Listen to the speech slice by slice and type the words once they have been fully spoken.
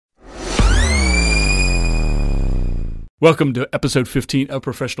Welcome to episode 15 of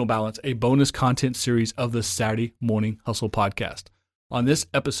Professional Balance, a bonus content series of the Saturday Morning Hustle podcast. On this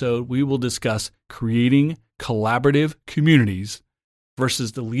episode, we will discuss creating collaborative communities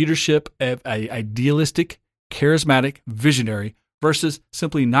versus the leadership of an idealistic, charismatic visionary versus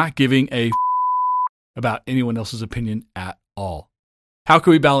simply not giving a about anyone else's opinion at all. How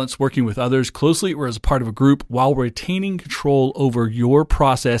can we balance working with others closely or as a part of a group while retaining control over your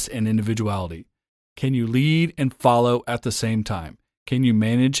process and individuality? Can you lead and follow at the same time? Can you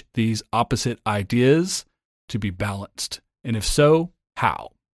manage these opposite ideas to be balanced? And if so,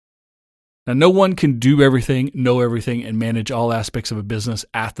 how? Now, no one can do everything, know everything, and manage all aspects of a business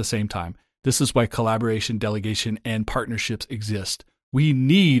at the same time. This is why collaboration, delegation, and partnerships exist. We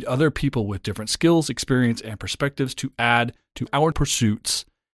need other people with different skills, experience, and perspectives to add to our pursuits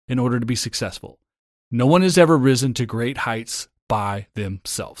in order to be successful. No one has ever risen to great heights by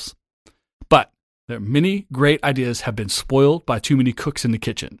themselves. But many great ideas have been spoiled by too many cooks in the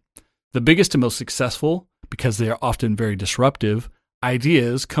kitchen. The biggest and most successful, because they are often very disruptive,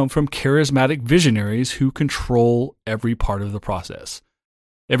 ideas come from charismatic visionaries who control every part of the process.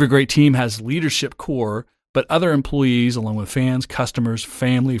 Every great team has leadership core, but other employees, along with fans, customers,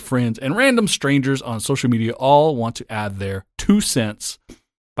 family, friends, and random strangers on social media all want to add their 2 cents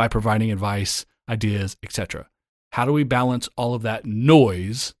by providing advice, ideas, etc. How do we balance all of that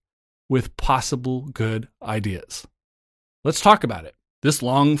noise with possible good ideas? Let's talk about it. This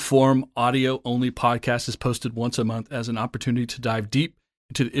long-form audio-only podcast is posted once a month as an opportunity to dive deep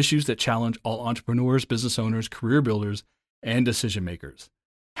into the issues that challenge all entrepreneurs, business owners, career builders, and decision makers.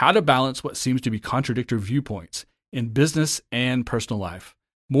 How to balance what seems to be contradictory viewpoints in business and personal life.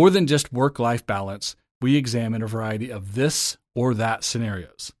 More than just work-life balance, we examine a variety of this or that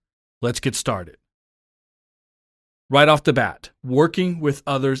scenarios. Let's get started. Right off the bat, working with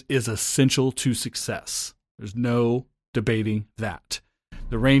others is essential to success. There's no debating that.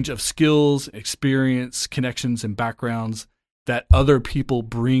 The range of skills, experience, connections, and backgrounds that other people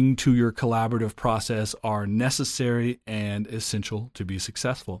bring to your collaborative process are necessary and essential to be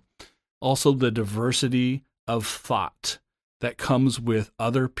successful. Also, the diversity of thought that comes with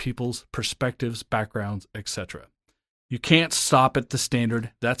other people's perspectives, backgrounds, etc. You can't stop at the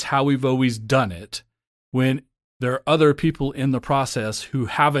standard. That's how we've always done it. When there are other people in the process who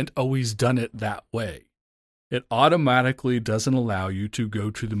haven't always done it that way, it automatically doesn't allow you to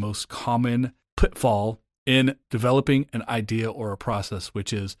go to the most common pitfall in developing an idea or a process,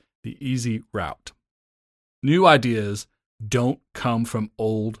 which is the easy route. New ideas don't come from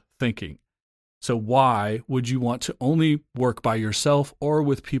old thinking. So why would you want to only work by yourself or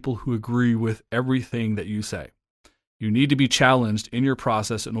with people who agree with everything that you say? You need to be challenged in your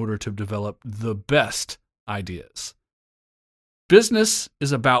process in order to develop the best ideas. Business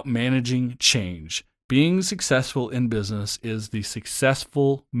is about managing change. Being successful in business is the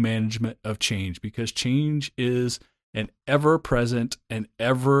successful management of change, because change is an ever-present and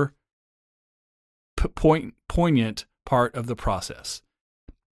poignant part of the process.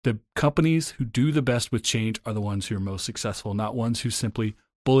 The companies who do the best with change are the ones who are most successful, not ones who simply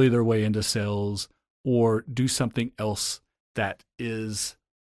bully their way into sales or do something else that is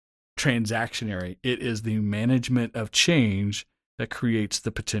transactionary. It is the management of change that creates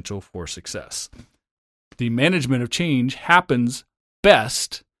the potential for success. The management of change happens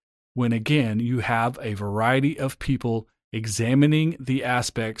best when, again, you have a variety of people examining the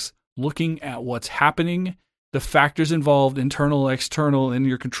aspects, looking at what's happening, the factors involved, internal, external, in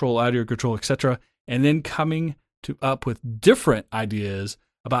your control, out of your control, etc., and then coming up with different ideas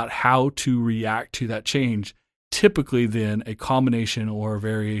about how to react to that change. Typically, then, a combination or a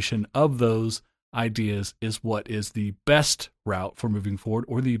variation of those ideas is what is the best route for moving forward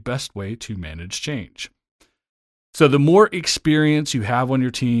or the best way to manage change. So the more experience you have on your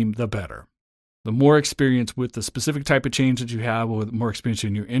team, the better. The more experience with the specific type of change that you have, with more experience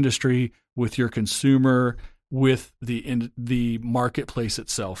in your industry, with your consumer, with the marketplace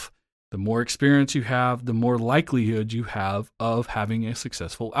itself, the more experience you have, the more likelihood you have of having a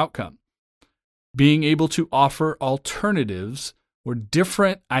successful outcome. Being able to offer alternatives or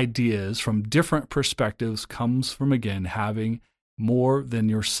different ideas from different perspectives comes from, again, having more than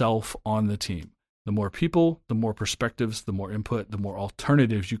yourself on the team. The more people, the more perspectives, the more input, the more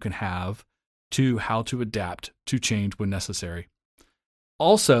alternatives you can have to how to adapt to change when necessary.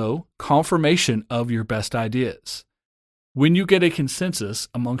 Also, confirmation of your best ideas. When you get a consensus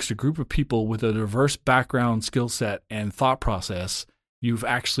amongst a group of people with a diverse background, skill set, and thought process, you've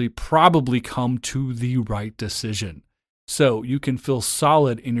actually probably come to the right decision. So you can feel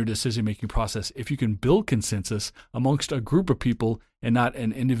solid in your decision-making process if you can build consensus amongst a group of people and not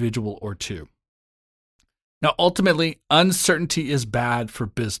an individual or two. Now, ultimately, uncertainty is bad for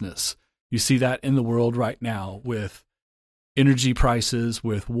business. You see that in the world right now with energy prices,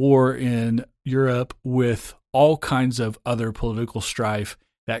 with war in Europe, with all kinds of other political strife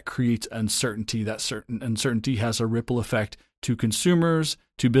that creates uncertainty. That certain uncertainty has a ripple effect to consumers,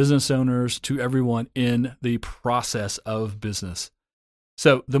 to business owners, to everyone in the process of business.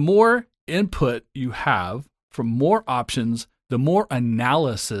 So the more input you have from more options, the more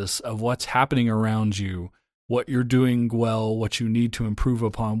analysis of what's happening around you, what you're doing well, what you need to improve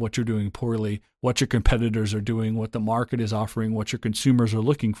upon, what you're doing poorly, what your competitors are doing, what the market is offering, what your consumers are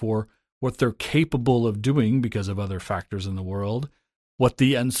looking for, what they're capable of doing because of other factors in the world, what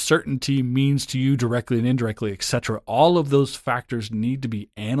the uncertainty means to you directly and indirectly, etc. All of those factors need to be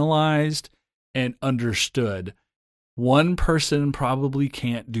analyzed and understood. One person probably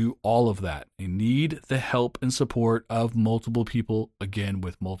can't do all of that. You need the help and support of multiple people, again,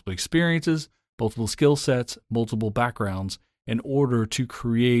 with multiple experiences, multiple skill sets, multiple backgrounds, in order to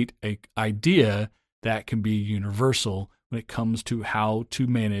create an idea that can be universal when it comes to how to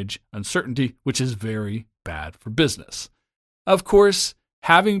manage uncertainty, which is very bad for business. Of course,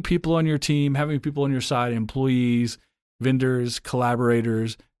 having people on your team, having people on your side, employees, vendors,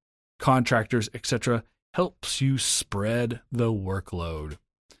 collaborators, contractors, etc., helps you spread the workload.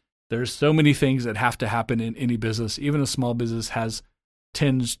 There's so many things that have to happen in any business. Even a small business has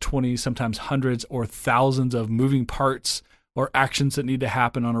tens, 20, sometimes hundreds or thousands of moving parts or actions that need to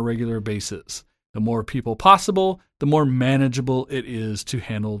happen on a regular basis. The more people possible, the more manageable it is to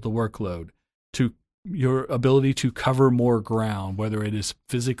handle the workload, to your ability to cover more ground, whether it is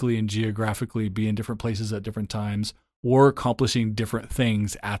physically and geographically be in different places at different times, or accomplishing different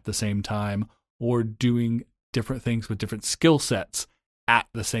things at the same time, or doing different things with different skill sets at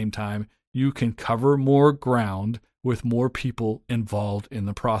the same time. You can cover more ground with more people involved in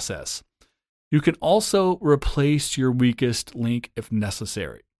the process. You can also replace your weakest link if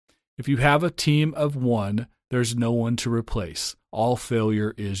necessary. If you have a team of one, there's no one to replace. All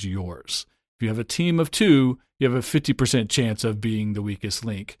failure is yours. If you have a team of two, you have a 50% chance of being the weakest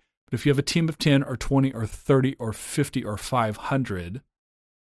link. But if you have a team of 10 or 20 or 30 or 50 or 500,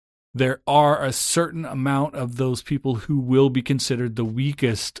 there are a certain amount of those people who will be considered the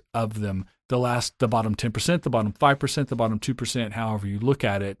weakest of them. The bottom 10%, the bottom 5%, the bottom 2%, however you look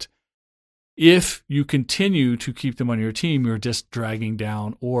at it. If you continue to keep them on your team, you're just dragging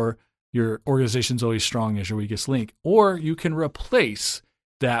down, or your organization's always strong as your weakest link. Or you can replace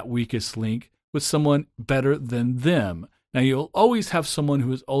that weakest link with someone better than them. Now, you'll always have someone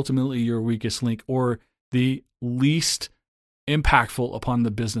who is ultimately your weakest link or the least impactful upon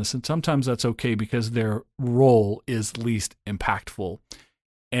the business. And sometimes that's okay because their role is least impactful.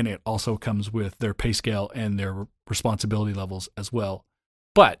 And it also comes with their pay scale and their responsibility levels as well.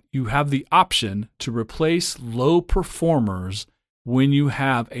 But you have the option to replace low performers when you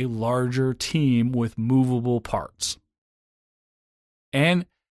have a larger team with movable parts. And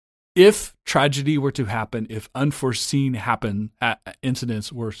if tragedy were to happen, if unforeseen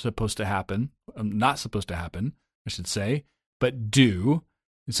incidents were supposed to happen, not supposed to happen, I should say, but do.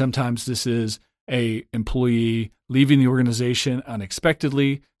 And sometimes this is a employee leaving the organization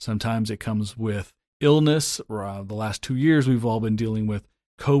unexpectedly. Sometimes it comes with illness. The last 2 years, we've all been dealing with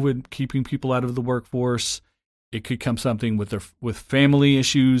COVID, keeping people out of the workforce. It could come something with family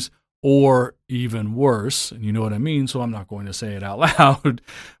issues, or even worse. And you know what I mean, so I'm not going to say it out loud.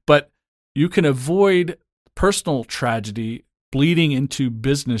 But you can avoid personal tragedy bleeding into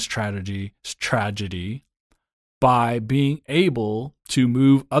business tragedy by being able to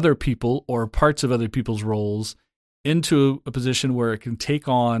move other people or parts of other people's roles into a position where it can take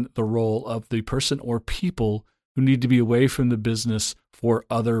on the role of the person or people who need to be away from the business for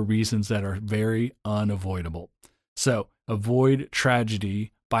other reasons that are very unavoidable. So avoid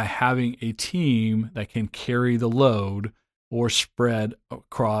tragedy by having a team that can carry the load or spread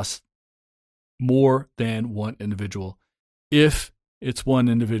across more than one individual. If it's one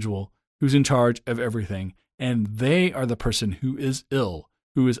individual who's in charge of everything, and they are the person who is ill,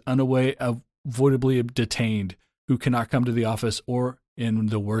 who is unavoidably detained, who cannot come to the office, or in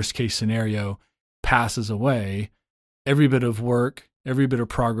the worst case scenario, passes away, every bit of work, every bit of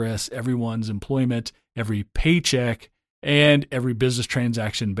progress, everyone's employment, every paycheck, and every business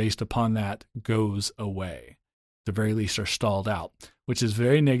transaction based upon that goes away. At the very least, are stalled out, which is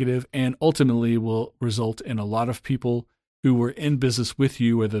very negative and ultimately will result in a lot of people who were in business with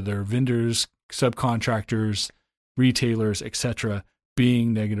you, whether they're vendors, subcontractors, retailers, etc.,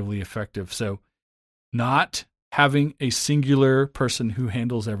 being negatively effective. So not having a singular person who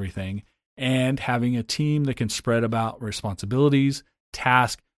handles everything and having a team that can spread about responsibilities,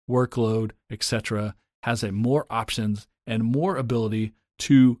 task, workload, etc., has a more options and more ability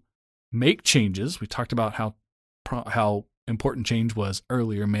to make changes. We talked about how important change was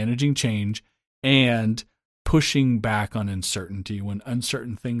earlier, managing change and pushing back on uncertainty. When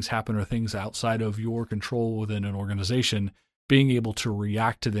uncertain things happen or things outside of your control within an organization, being able to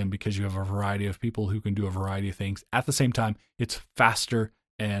react to them because you have a variety of people who can do a variety of things at the same time, it's faster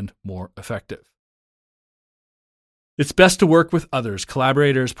and more effective. It's best to work with others,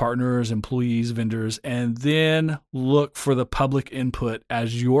 collaborators, partners, employees, vendors, and then look for the public input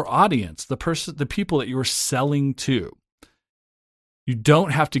as your audience, the people that you're selling to. You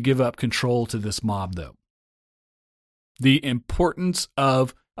don't have to give up control to this mob, though. The importance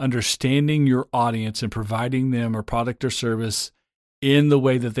of understanding your audience and providing them a product or service in the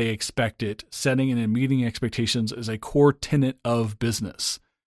way that they expect it, setting and meeting expectations is a core tenet of business.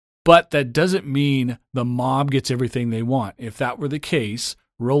 But that doesn't mean the mob gets everything they want. If that were the case,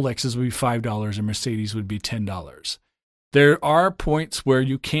 Rolexes would be $5 and Mercedes would be $10. There are points where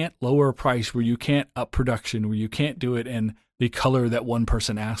you can't lower a price, where you can't up production, where you can't do it in the color that one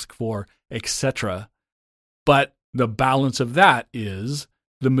person asked for, etc. But the balance of that is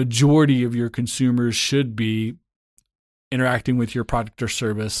the majority of your consumers should be interacting with your product or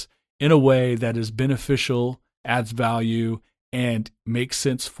service in a way that is beneficial, adds value, and makes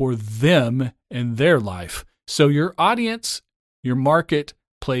sense for them and their life. So your audience, your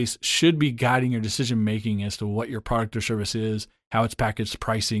marketplace should be guiding your decision making as to what your product or service is, how it's packaged,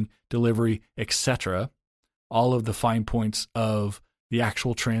 pricing, delivery, etc. All of the fine points of the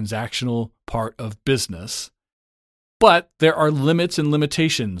actual transactional part of business. But there are limits and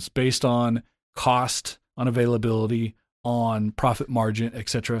limitations based on cost, on availability, on profit margin,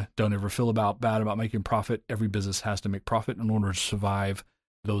 etc. Don't ever feel bad about making profit. Every business has to make profit in order to survive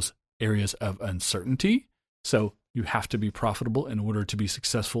those areas of uncertainty. So you have to be profitable in order to be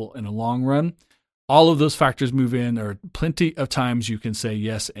successful in the long run. All of those factors move in. There are plenty of times you can say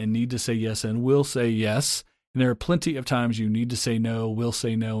yes and need to say yes and will say yes. And there are plenty of times you need to say no, will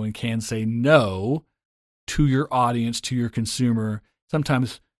say no, and can say no to your audience, to your consumer.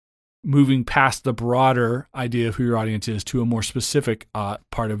 Sometimes moving past the broader idea of who your audience is to a more specific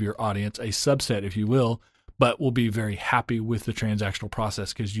part of your audience, a subset, if you will, but will be very happy with the transactional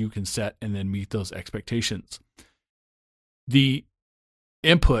process because you can set and then meet those expectations. The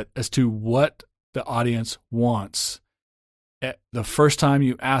input as to what the audience wants, the first time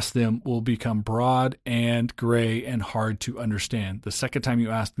you ask them will become broad and gray and hard to understand. The second time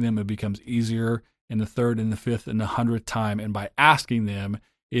you ask them, it becomes easier, and the third and the fifth and the 100th time. And by asking them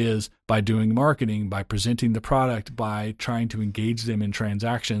is by doing marketing, by presenting the product, by trying to engage them in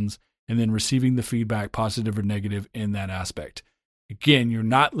transactions, and then receiving the feedback, positive or negative, in that aspect. Again, you're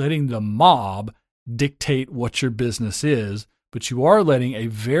not letting the mob dictate what your business is, but you are letting a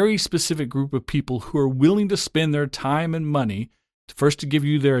very specific group of people who are willing to spend their time and money, first to give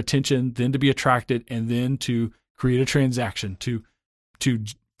you their attention, then to be attracted, and then to create a transaction, to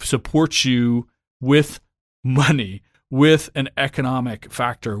support you with money, with an economic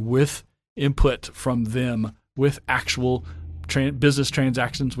factor, with input from them, with actual business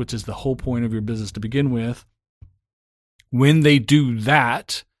transactions, which is the whole point of your business to begin with. When they do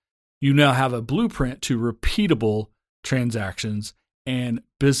that, you now have a blueprint to repeatable transactions and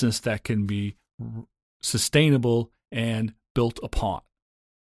business that can be sustainable and built upon.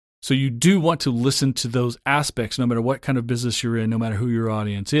 So you do want to listen to those aspects, no matter what kind of business you're in, no matter who your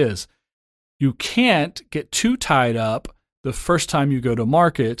audience is. You can't get too tied up the first time you go to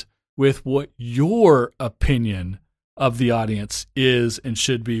market with what your opinion of the audience is and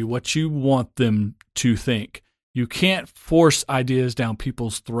should be, what you want them to think. You can't force ideas down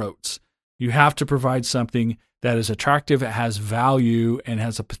people's throats. You have to provide something that is attractive, it has value, and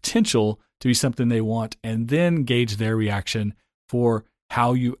has a potential to be something they want, and then gauge their reaction for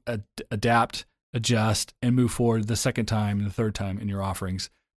how you adapt, adjust, and move forward the second time and the third time in your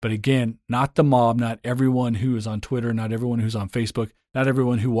offerings. But again, not the mob, not everyone who is on Twitter, not everyone who's on Facebook, not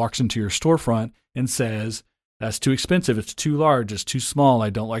everyone who walks into your storefront and says, that's too expensive, it's too large, it's too small, I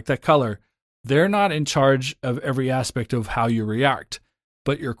don't like that color. They're not in charge of every aspect of how you react.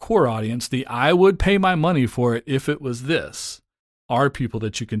 But your core audience, the I would pay my money for it if it was this, are people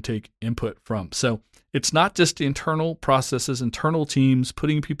that you can take input from. So it's not just internal processes, internal teams,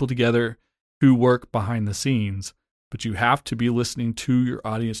 putting people together who work behind the scenes, but you have to be listening to your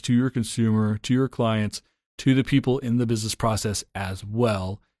audience, to your consumer, to your clients, to the people in the business process as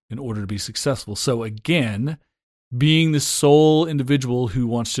well in order to be successful. So again, being the sole individual who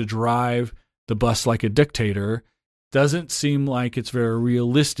wants to drive the bus like a dictator doesn't seem like it's very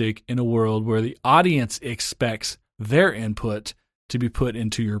realistic in a world where the audience expects their input to be put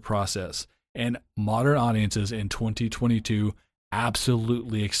into your process. And modern audiences in 2022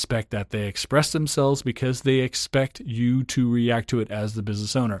 absolutely expect that. They express themselves because they expect you to react to it as the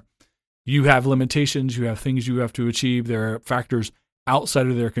business owner. You have limitations, you have things you have to achieve. There are factors outside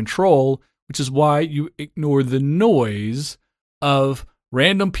of their control, which is why you ignore the noise of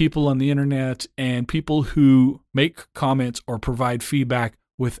random people on the internet and people who make comments or provide feedback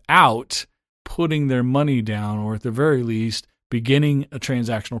without putting their money down, or at the very least, beginning a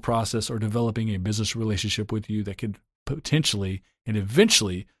transactional process or developing a business relationship with you that could potentially and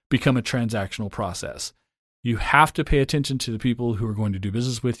eventually become a transactional process. You have to pay attention to the people who are going to do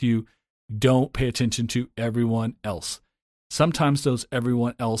business with you. Don't pay attention to everyone else. Sometimes those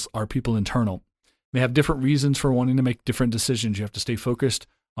everyone else are people internal. They have different reasons for wanting to make different decisions. You have to stay focused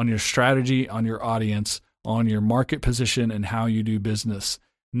on your strategy, on your audience, on your market position, and how you do business,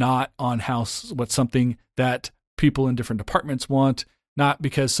 not on what's something that people in different departments want, not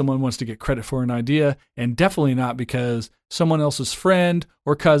because someone wants to get credit for an idea, and definitely not because someone else's friend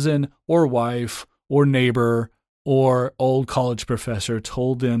or cousin or wife or neighbor or old college professor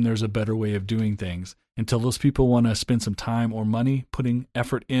told them there's a better way of doing things. Until those people want to spend some time or money putting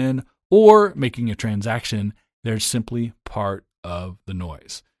effort in or making a transaction, they're simply part of the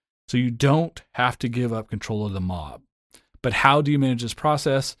noise. So you don't have to give up control of the mob. But how do you manage this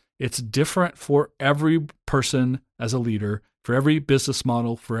process? It's different for every person as a leader, for every business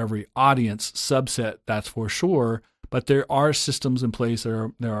model, for every audience subset, that's for sure. But there are systems in place.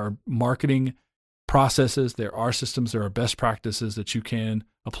 There are marketing processes. There are systems. There are best practices that you can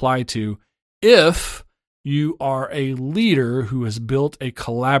apply to if you are a leader who has built a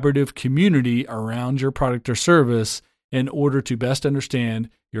collaborative community around your product or service in order to best understand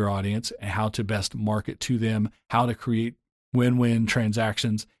your audience and how to best market to them, how to create win-win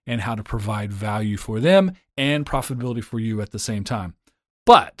transactions, and how to provide value for them and profitability for you at the same time.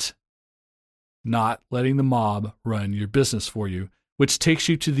 But not letting the mob run your business for you, which takes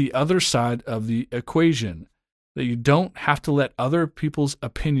you to the other side of the equation, that you don't have to let other people's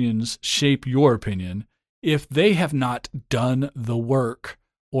opinions shape your opinion if they have not done the work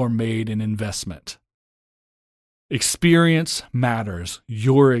or made an investment. Experience matters,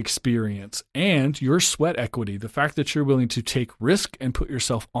 your experience and your sweat equity, the fact that you're willing to take risk and put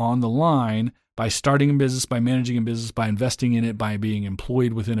yourself on the line by starting a business, by managing a business, by investing in it, by being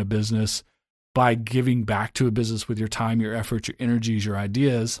employed within a business, by giving back to a business with your time, your effort, your energies, your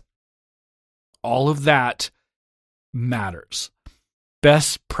ideas. All of that matters.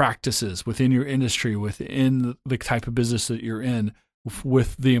 Best practices within your industry, within the type of business that you're in,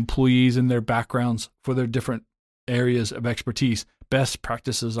 with the employees and their backgrounds for their different areas of expertise, best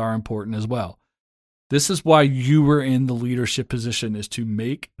practices are important as well. This is why you were in the leadership position, is to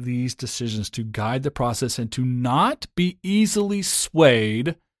make these decisions, to guide the process, and to not be easily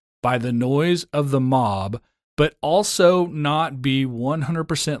swayed by the noise of the mob, but also not be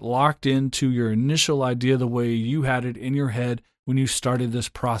 100% locked into your initial idea the way you had it in your head when you started this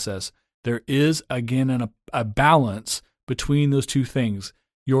process. There is, again, a balance between those two things.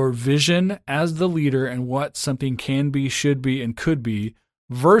 Your vision as the leader and what something can be, should be, and could be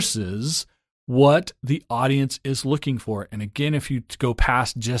versus what the audience is looking for. And again, if you go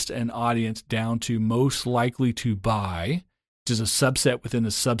past just an audience down to most likely to buy, which is a subset within the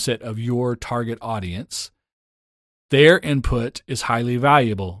subset of your target audience, their input is highly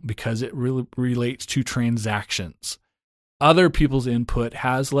valuable because it really relates to transactions. Other people's input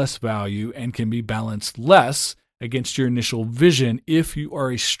has less value and can be balanced less against your initial vision if you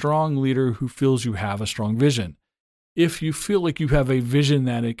are a strong leader who feels you have a strong vision. If you feel like you have a vision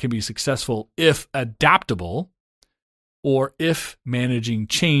that it can be successful if adaptable, or if managing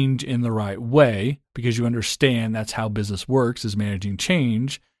change in the right way, because you understand that's how business works, is managing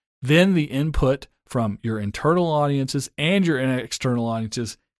change, then the input from your internal audiences and your external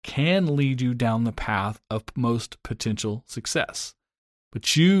audiences can lead you down the path of most potential success.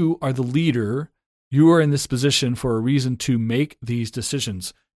 But you are the leader. You are in this position for a reason to make these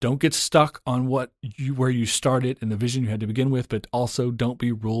decisions. Don't get stuck on where you started and the vision you had to begin with, but also don't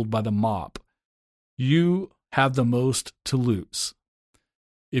be ruled by the mob. You have the most to lose.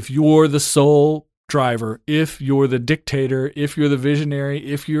 If you're the sole driver, if you're the dictator, if you're the visionary,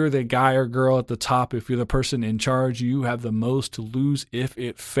 if you're the guy or girl at the top, if you're the person in charge, you have the most to lose if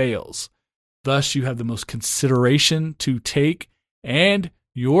it fails. Thus, you have the most consideration to take, and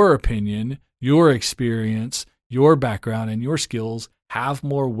your opinion, your experience, your background, and your skills have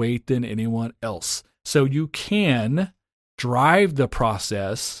more weight than anyone else. So you can drive the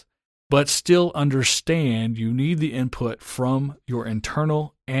process, but still understand you need the input from your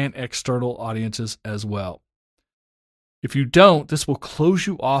internal and external audiences as well. If you don't, this will close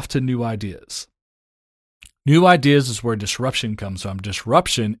you off to new ideas. New ideas is where disruption comes from.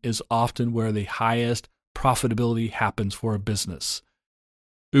 Disruption is often where the highest profitability happens for a business.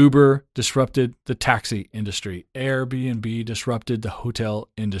 Uber disrupted the taxi industry. Airbnb disrupted the hotel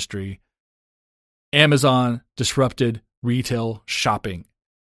industry. Amazon disrupted retail shopping.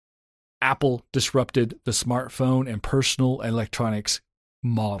 Apple disrupted the smartphone and personal electronics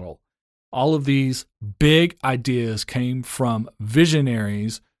model. All of these big ideas came from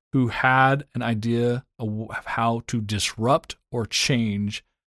visionaries who had an idea of how to disrupt or change.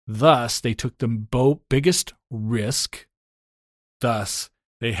 Thus, they took the biggest risk. Thus,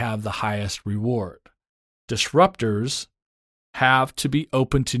 they have the highest reward. Disruptors have to be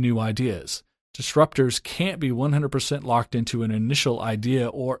open to new ideas. Disruptors can't be 100% locked into an initial idea,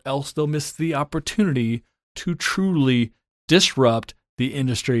 or else they'll miss the opportunity to truly disrupt the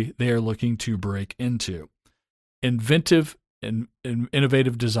industry they are looking to break into. Inventive and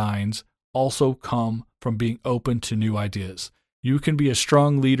innovative designs also come from being open to new ideas. You can be a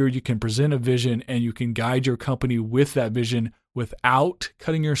strong leader, you can present a vision, and you can guide your company with that vision without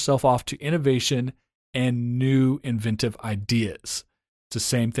cutting yourself off to innovation and new inventive ideas. It's the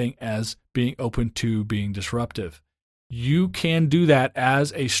same thing as being open to being disruptive. You can do that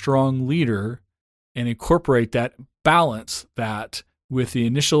as a strong leader and incorporate that, balance that with the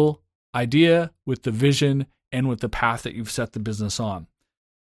initial idea, with the vision, and with the path that you've set the business on.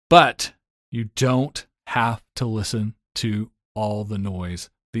 But you don't have to listen to all the noise,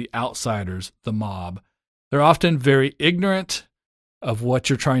 the outsiders, the mob. They're often very ignorant of what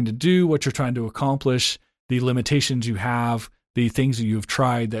you're trying to do, what you're trying to accomplish, the limitations you have, the things that you've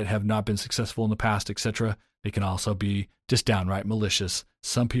tried that have not been successful in the past, etc. They can also be just downright malicious.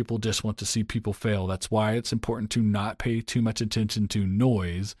 Some people just want to see people fail. That's why it's important to not pay too much attention to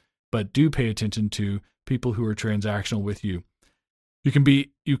noise, but do pay attention to people who are transactional with you.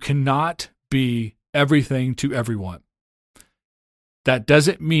 You cannot be everything to everyone. That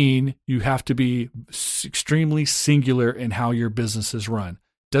doesn't mean you have to be extremely singular in how your business is run.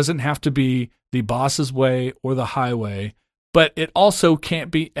 Doesn't have to be the boss's way or the highway, but it also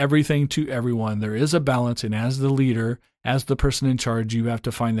can't be everything to everyone. There is a balance, and as the leader, as the person in charge, you have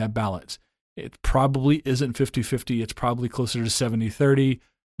to find that balance. It probably isn't 50-50. It's probably closer to 70-30,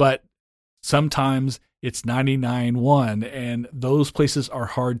 but sometimes it's 99-1, and those places are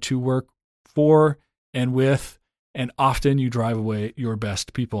hard to work for and with, and often you drive away your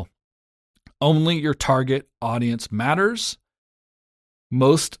best people. Only your target audience matters.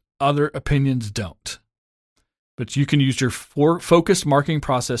 Most other opinions don't. But you can use your focused marketing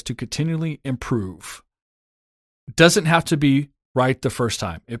process to continually improve. It doesn't have to be right the first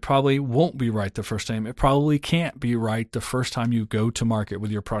time. It probably won't be right the first time. It probably can't be right the first time you go to market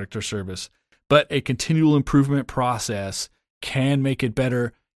with your product or service. But a continual improvement process can make it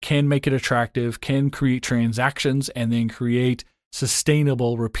better, can make it attractive, can create transactions, and then create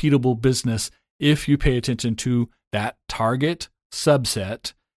sustainable, repeatable business if you pay attention to that target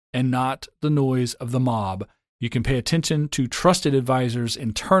subset and not the noise of the mob. You can pay attention to trusted advisors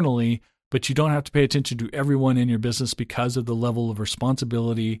internally, but you don't have to pay attention to everyone in your business because of the level of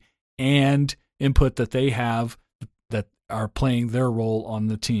responsibility and input that they have that are playing their role on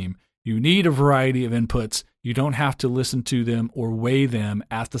the team. You need a variety of inputs. You don't have to listen to them or weigh them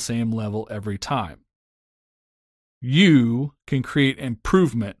at the same level every time. You can create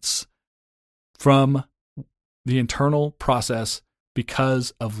improvements from the internal process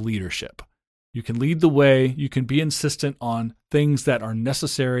because of leadership. You can lead the way, you can be insistent on things that are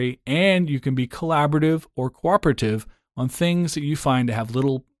necessary, and you can be collaborative or cooperative on things that you find to have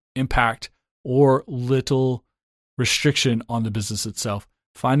little impact or little restriction on the business itself.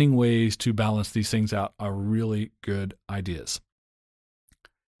 Finding ways to balance these things out are really good ideas.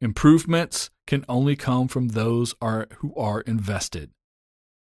 Improvements can only come from those who are invested.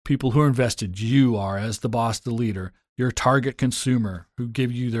 People who are invested, you are as the boss, the leader, your target consumer who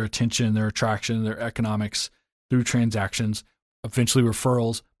give you their attention, their attraction, their economics through transactions, eventually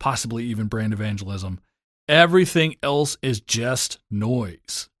referrals, possibly even brand evangelism. Everything else is just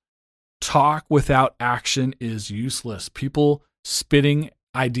noise. Talk without action is useless. People spitting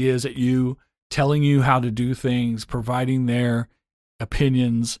ideas at you, telling you how to do things, providing their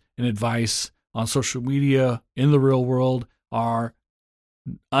opinions and advice on social media, in the real world, are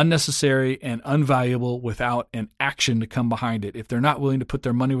unnecessary and unvaluable without an action to come behind it. If they're not willing to put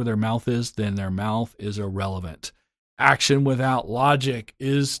their money where their mouth is, then their mouth is irrelevant. Action without logic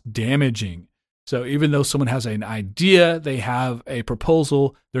is damaging. So even though someone has an idea, they have a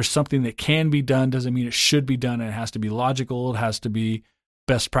proposal, there's something that can be done, doesn't mean it should be done. It has to be logical. It has to be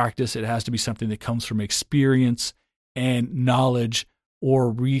best practice. It has to be something that comes from experience and knowledge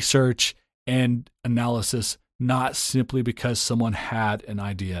or research and analysis, not simply because someone had an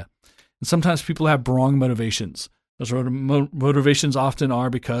idea. And sometimes people have wrong motivations. Those motivations often are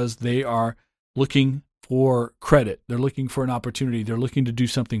because they are looking for credit. They're looking for an opportunity. They're looking to do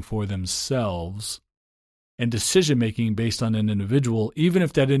something for themselves. And decision-making based on an individual, even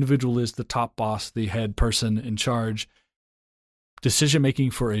if that individual is the top boss, the head person in charge,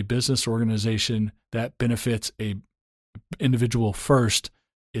 decision-making for a business organization that benefits a individual first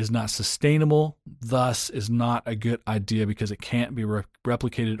is not sustainable, thus is not a good idea because it can't be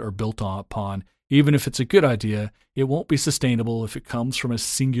replicated or built upon. Even if it's a good idea, it won't be sustainable if it comes from a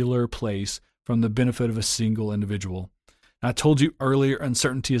singular place, from the benefit of a single individual. I told you earlier,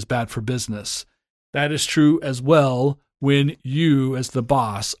 uncertainty is bad for business. That is true as well when you, as the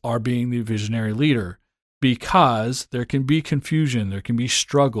boss, are being the visionary leader, because there can be confusion, there can be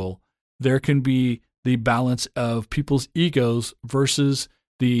struggle, there can be the balance of people's egos versus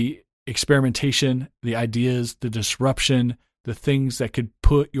the experimentation, the ideas, the disruption, the things that could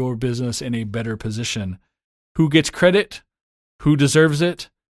put your business in a better position. Who gets credit? Who deserves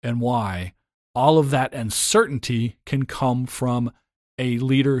it? And why? All of that uncertainty can come from a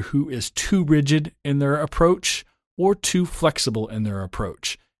leader who is too rigid in their approach or too flexible in their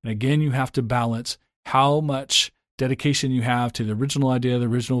approach. And again, you have to balance how much dedication you have to the original idea, the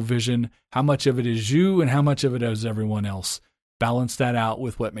original vision, how much of it is you and how much of it is everyone else. Balance that out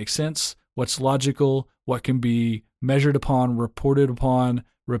with what makes sense, what's logical, what can be measured upon, reported upon,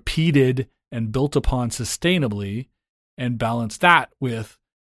 repeated, and built upon sustainably, and balance that with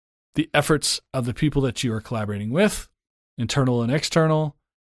the efforts of the people that you are collaborating with, internal and external,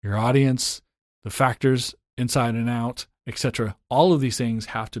 your audience, the factors inside and out, etc. All of these things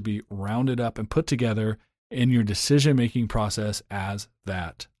have to be rounded up and put together in your decision-making process as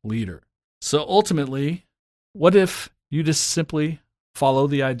that leader. So ultimately, what if you just simply follow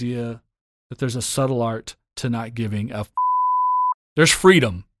the idea that there's a subtle art to not giving a There's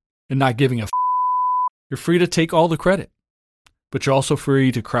freedom in not giving a You're free to take all the credit, but you're also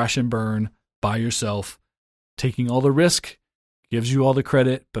free to crash and burn by yourself. Taking all the risk gives you all the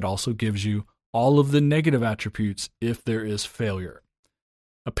credit, but also gives you all of the negative attributes if there is failure.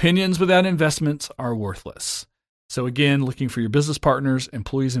 Opinions without investments are worthless. So again, looking for your business partners,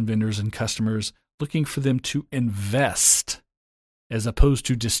 employees and vendors and customers, looking for them to invest as opposed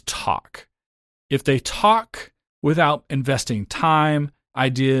to just talk. If they talk without investing time,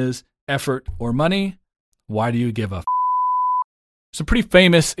 ideas, effort, or money, why do you give a Some pretty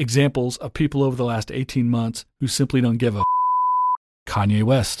famous examples of people over the last 18 months who simply don't give a Kanye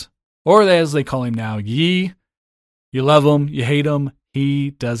West, or as they call him now, Ye. You love him, you hate him,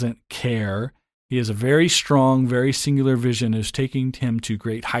 he doesn't care. He has a very strong, very singular vision, is taking him to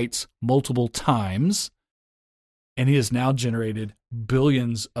great heights multiple times, and he has now generated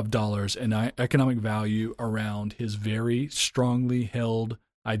billions of dollars in economic value around his very strongly held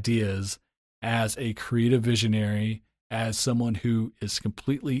ideas as a creative visionary, as someone who is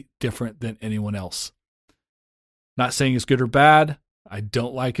completely different than anyone else. Not saying it's good or bad. I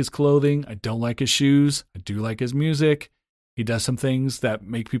don't like his clothing. I don't like his shoes. I do like his music. He does some things that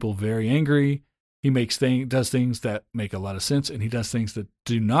make people very angry. He does things that make a lot of sense, and he does things that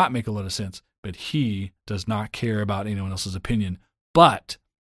do not make a lot of sense. But he does not care about anyone else's opinion. But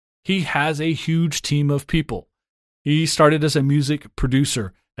he has a huge team of people. He started as a music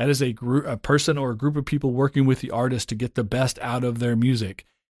producer. That is a person or a group of people working with the artist to get the best out of their music.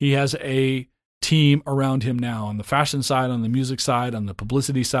 He has a team around him now on the fashion side, on the music side, on the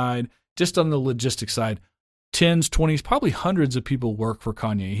publicity side, just on the logistics side. 10s, 20s, probably hundreds of people work for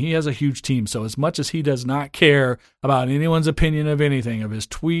Kanye. He has a huge team. So as much as he does not care about anyone's opinion of anything, of his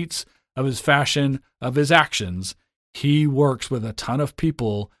tweets, of his fashion, of his actions, he works with a ton of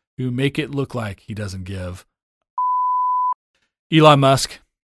people who make it look like he doesn't give. Elon Musk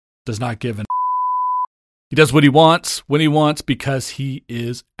does not give a He does what he wants, when he wants, because he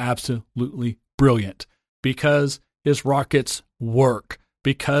is absolutely brilliant, because his rockets work,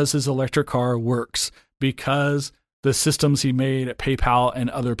 because his electric car works, because the systems he made at PayPal and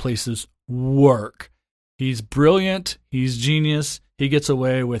other places work. He's brilliant. He's genius. He gets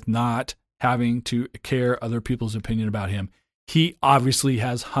away with not having to care other people's opinion about him. He obviously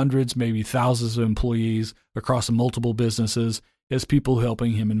has hundreds, maybe thousands of employees across multiple businesses. He has people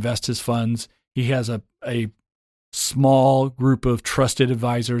helping him invest his funds. He has a small group of trusted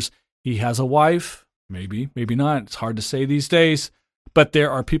advisors. He has a wife, maybe not. It's hard to say these days. But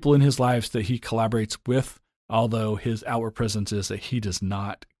there are people in his lives that he collaborates with, although his outward presence is that he does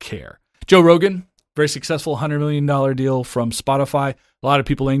not care. Joe Rogan, very successful $100 million deal from Spotify. A lot of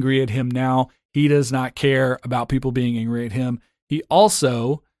people angry at him now. He does not care about people being angry at him. He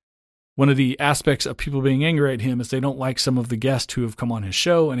also, one of the aspects of people being angry at him is they don't like some of the guests who have come on his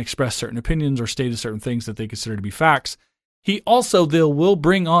show and expressed certain opinions or stated certain things that they consider to be facts. He also will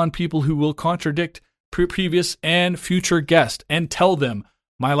bring on people who will contradict previous and future guests and tell them,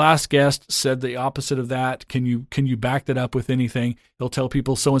 my last guest said the opposite of that. Can you back that up with anything? He'll tell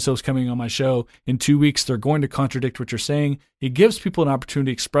people so-and-so is coming on my show. In 2 weeks, they're going to contradict what you're saying. He gives people an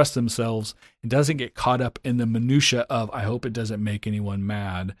opportunity to express themselves and doesn't get caught up in the minutia of, I hope it doesn't make anyone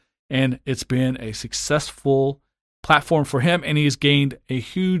mad. And it's been a successful platform for him, and he's gained a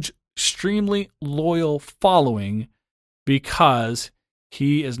huge, extremely loyal following because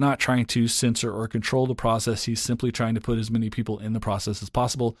he is not trying to censor or control the process. He's simply trying to put as many people in the process as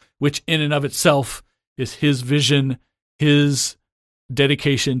possible, which in and of itself is his vision, his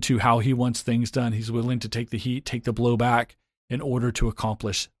dedication to how he wants things done. He's willing to take the heat, take the blowback in order to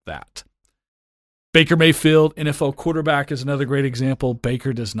accomplish that. Baker Mayfield, NFL quarterback, is another great example.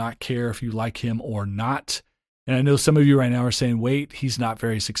 Baker does not care if you like him or not. And I know some of you right now are saying, wait, he's not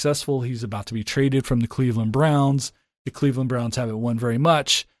very successful. He's about to be traded from the Cleveland Browns. The Cleveland Browns haven't won very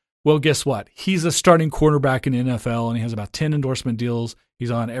much. Well, guess what? He's a starting quarterback in the NFL, and he has about 10 endorsement deals.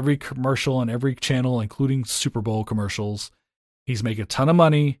 He's on every commercial on every channel, including Super Bowl commercials. He's making a ton of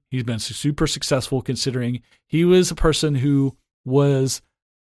money. He's been super successful considering he was a person who was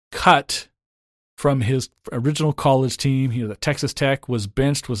cut from his original college team. He was at Texas Tech, was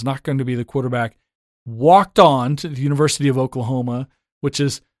benched, was not going to be the quarterback, walked on to the University of Oklahoma, which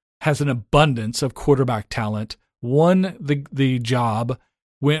has an abundance of quarterback talent, won the job,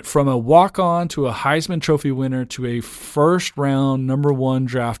 went from a walk-on to a Heisman Trophy winner to a first-round number 1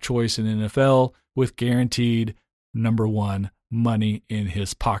 draft choice in NFL with guaranteed number 1 money in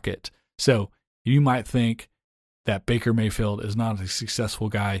his pocket. So you might think that Baker Mayfield is not a successful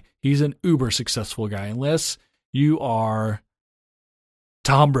guy. He's an uber successful guy, unless you are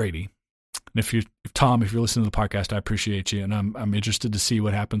Tom Brady. And if you're listening to the podcast, I appreciate you, and I'm interested to see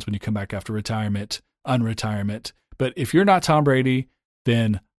what happens when you come back after unretirement. But if you're not Tom Brady,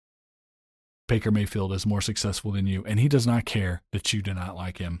 then Baker Mayfield is more successful than you, and he does not care that you do not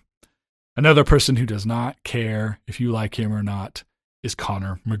like him. Another person who does not care if you like him or not is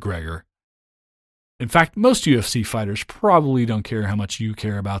Conor McGregor. In fact, most UFC fighters probably don't care how much you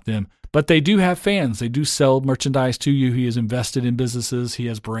care about them, but they do have fans. They do sell merchandise to you. He is invested in businesses. He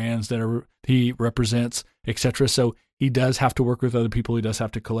has brands that he represents, etc. So he does have to work with other people. He does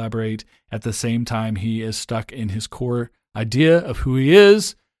have to collaborate. At the same time, he is stuck in his core idea of who he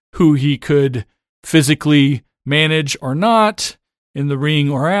is, who he could physically manage or not, in the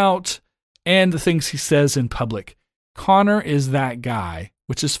ring or out, and the things he says in public. Conor is that guy,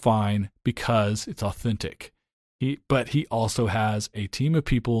 which is fine because it's authentic. But he also has a team of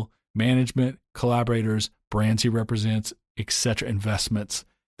people, management, collaborators, brands he represents, etc., investments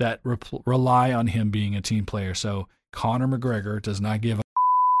that rely on him being a team player. So Conor McGregor does not give a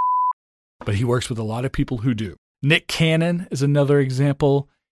but he works with a lot of people who do. Nick Cannon is another example.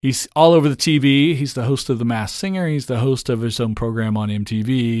 He's all over the TV. He's the host of The Masked Singer. He's the host of his own program on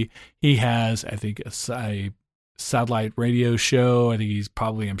MTV. He has, I think, a satellite radio show. I think he's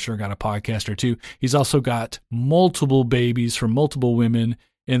probably, I'm sure, got a podcast or two. He's also got multiple babies from multiple women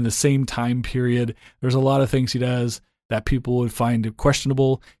in the same time period. There's a lot of things he does that people would find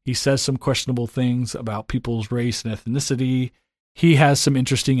questionable. He says some questionable things about people's race and ethnicity. He has some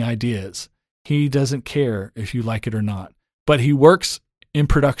interesting ideas. He doesn't care if you like it or not, but he works in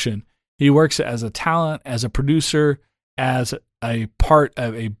production. He works as a talent, as a producer, as a part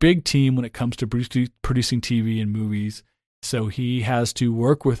of a big team when it comes to producing TV and movies. So he has to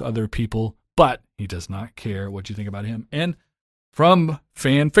work with other people, but he does not care what you think about him. And from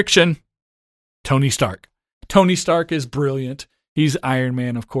fan fiction, Tony Stark. Tony Stark is brilliant. He's Iron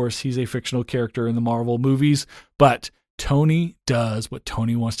Man, of course. He's a fictional character in the Marvel movies, but Tony does what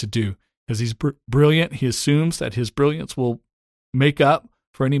Tony wants to do. Because he's brilliant, he assumes that his brilliance will make up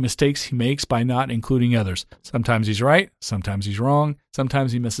for any mistakes he makes by not including others. Sometimes he's right, sometimes he's wrong,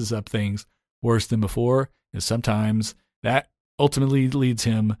 sometimes he messes up things worse than before, and sometimes that ultimately leads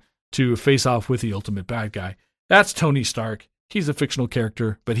him to face off with the ultimate bad guy. That's Tony Stark. He's a fictional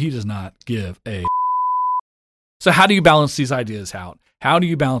character, but he does not give a So how do you balance these ideas out? How do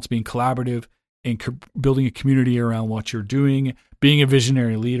you balance being collaborative and building a community around what you're doing, being a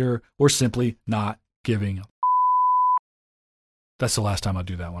visionary leader, or simply not giving a That's the last time I'll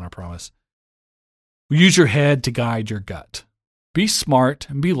do that one, I promise. Use your head to guide your gut. Be smart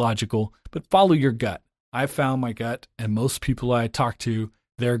and be logical, but follow your gut. I found my gut, and most people I talk to,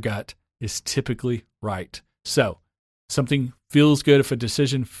 their gut is typically right. So something feels good, if a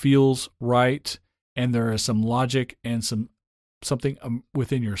decision feels right, and there is some logic and something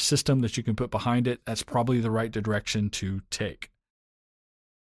within your system that you can put behind it, that's probably the right direction to take.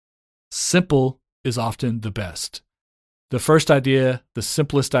 Simple is often the best. The first idea, the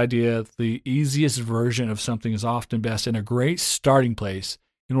simplest idea, the easiest version of something is often best, and a great starting place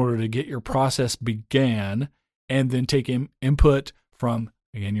in order to get your process began, and then take input from,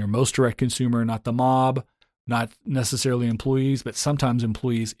 again, your most direct consumer, not the mob, not necessarily employees, but sometimes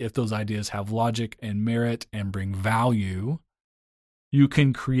employees, if those ideas have logic and merit and bring value. You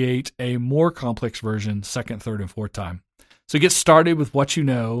can create a more complex version second, third, and fourth time. So get started with what you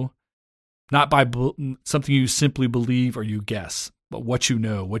know, not by something you simply believe or you guess, but what you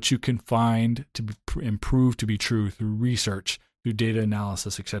know, what you can find to improve to be true through research, through data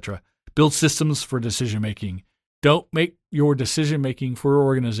analysis, etc. Build systems for decision-making. Don't make your decision-making for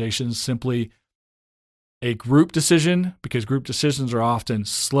organizations simply a group decision, because group decisions are often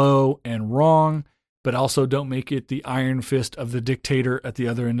slow and wrong, but also don't make it the iron fist of the dictator at the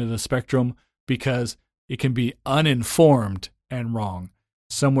other end of the spectrum, because it can be uninformed and wrong.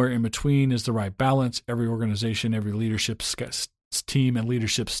 Somewhere in between is the right balance. Every organization, every leadership team and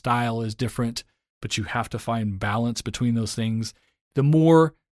leadership style is different, but you have to find balance between those things. The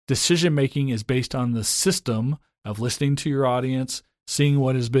more decision-making is based on the system of listening to your audience, seeing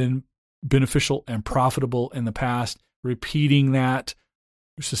what has been beneficial and profitable in the past, repeating that,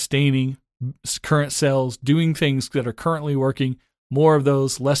 sustaining current sales, doing things that are currently working, more of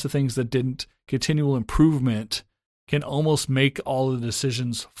those, less of things that didn't. Continual improvement can almost make all the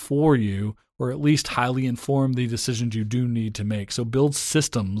decisions for you, or at least highly inform the decisions you do need to make. So build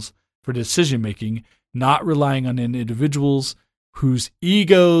systems for decision-making, not relying on individuals whose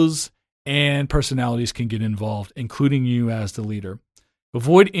egos and personalities can get involved, including you as the leader.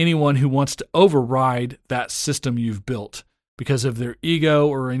 Avoid anyone who wants to override that system you've built because of their ego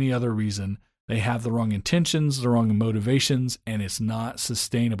or any other reason. They have the wrong intentions, the wrong motivations, and it's not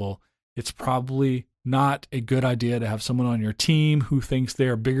sustainable. It's probably not a good idea to have someone on your team who thinks they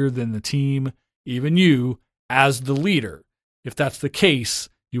are bigger than the team, even you, as the leader. If that's the case,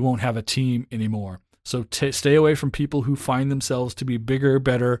 you won't have a team anymore. So stay away from people who find themselves to be bigger,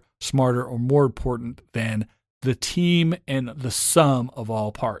 better, smarter, or more important than the team and the sum of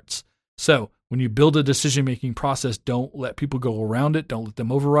all parts. So when you build a decision-making process, don't let people go around it. Don't let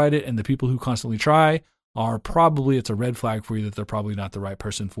them override it. And the people who constantly try are probably, it's a red flag for you that they're probably not the right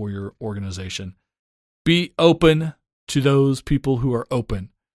person for your organization. Be open to those people who are open.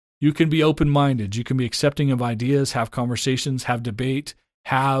 You can be open-minded. You can be accepting of ideas, have conversations, have debate,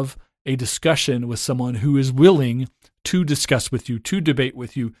 have a discussion with someone who is willing to discuss with you, to debate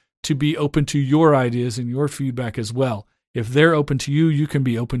with you, to be open to your ideas and your feedback as well. If they're open to you, you can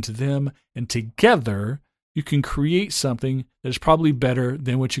be open to them, and together you can create something that is probably better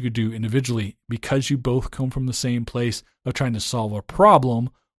than what you could do individually, because you both come from the same place of trying to solve a problem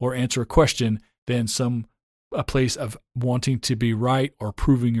or answer a question than a place of wanting to be right or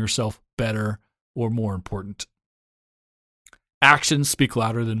proving yourself better or more important. Actions speak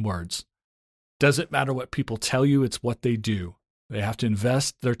louder than words. Doesn't matter what people tell you, it's what they do. They have to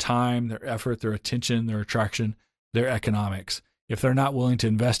invest their time, their effort, their attention, their attraction, their economics. If they're not willing to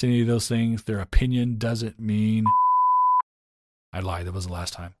invest in any of those things, their opinion doesn't mean... I lied, that was the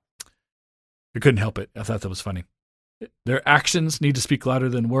last time. I couldn't help it. I thought that was funny. Their actions need to speak louder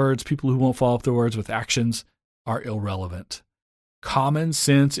than words. People who won't follow up their words with actions are irrelevant. Common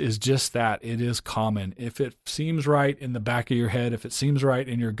sense is just that. It is common. If it seems right in the back of your head, if it seems right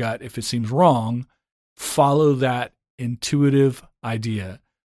in your gut, if it seems wrong, follow that intuitive idea.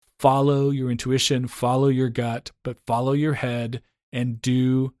 Follow your intuition, follow your gut, but follow your head and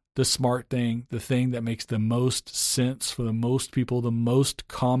do the smart thing, the thing that makes the most sense for the most people. The most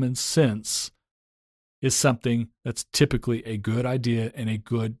common sense is something that's typically a good idea and a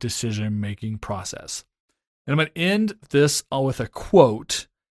good decision-making process. And I'm going to end this with a quote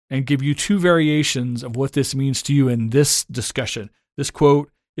and give you two variations of what this means to you in this discussion. This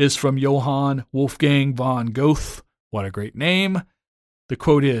quote is from Johann Wolfgang von Goethe. What a great name. The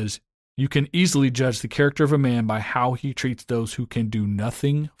quote is, "You can easily judge the character of a man by how he treats those who can do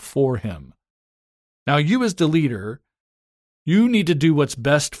nothing for him." Now, you as the leader, you need to do what's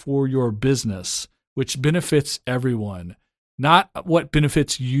best for your business, which benefits everyone, not what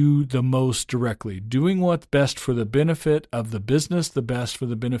benefits you the most directly. Doing what's best for the benefit of the business, the best for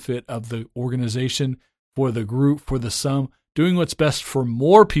the benefit of the organization, for the group, for the sum, doing what's best for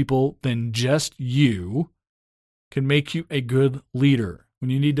more people than just you can make you a good leader. When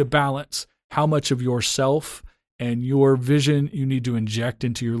you need to balance how much of yourself and your vision you need to inject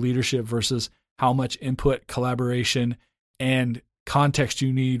into your leadership versus how much input, collaboration, and context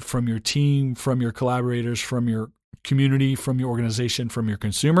you need from your team, from your collaborators, from your community, from your organization, from your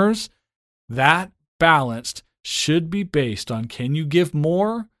consumers. That balance should be based on, can you give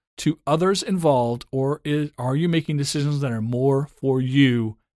more to others involved, or are you making decisions that are more for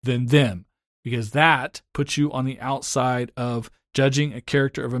you than them? Because that puts you on the outside of judging a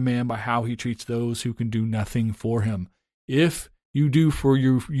character of a man by how he treats those who can do nothing for him. If you do for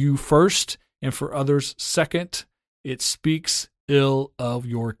you first and for others second, it speaks ill of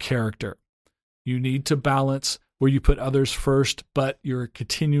your character. You need to balance where you put others first, but you're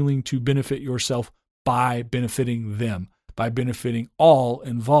continuing to benefit yourself by benefiting them, by benefiting all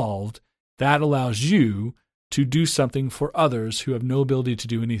involved. That allows you to do something for others who have no ability to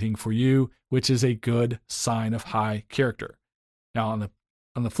do anything for you, which is a good sign of high character. Now,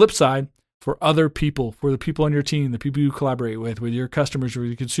 on the flip side, for other people, for the people on your team, the people you collaborate with your customers, with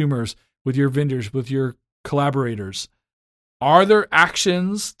your consumers, with your vendors, with your collaborators, are there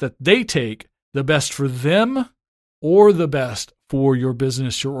actions that they take the best for them or the best for your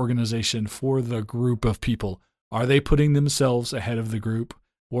business, your organization, for the group of people? Are they putting themselves ahead of the group,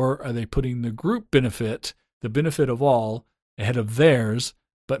 or are they putting the group benefit, the benefit of all, ahead of theirs,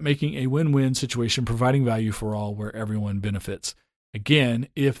 but making a win-win situation, providing value for all where everyone benefits? Again,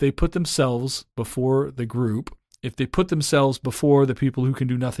 if they put themselves before the group, if they put themselves before the people who can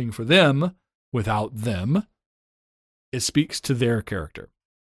do nothing for them without them, it speaks to their character.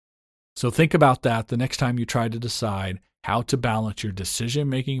 So think about that the next time you try to decide how to balance your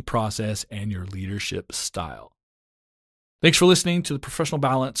decision-making process and your leadership style. Thanks for listening to the Professional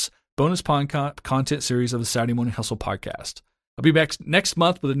Balance bonus content series of the Saturday Morning Hustle podcast. I'll be back next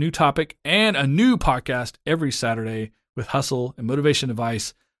month with a new topic and a new podcast every Saturday with hustle and motivation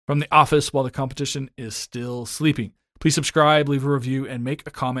advice from the office while the competition is still sleeping. Please subscribe, leave a review, and make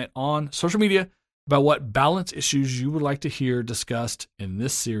a comment on social media about what balance issues you would like to hear discussed in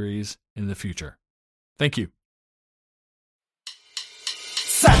this series in the future. Thank you.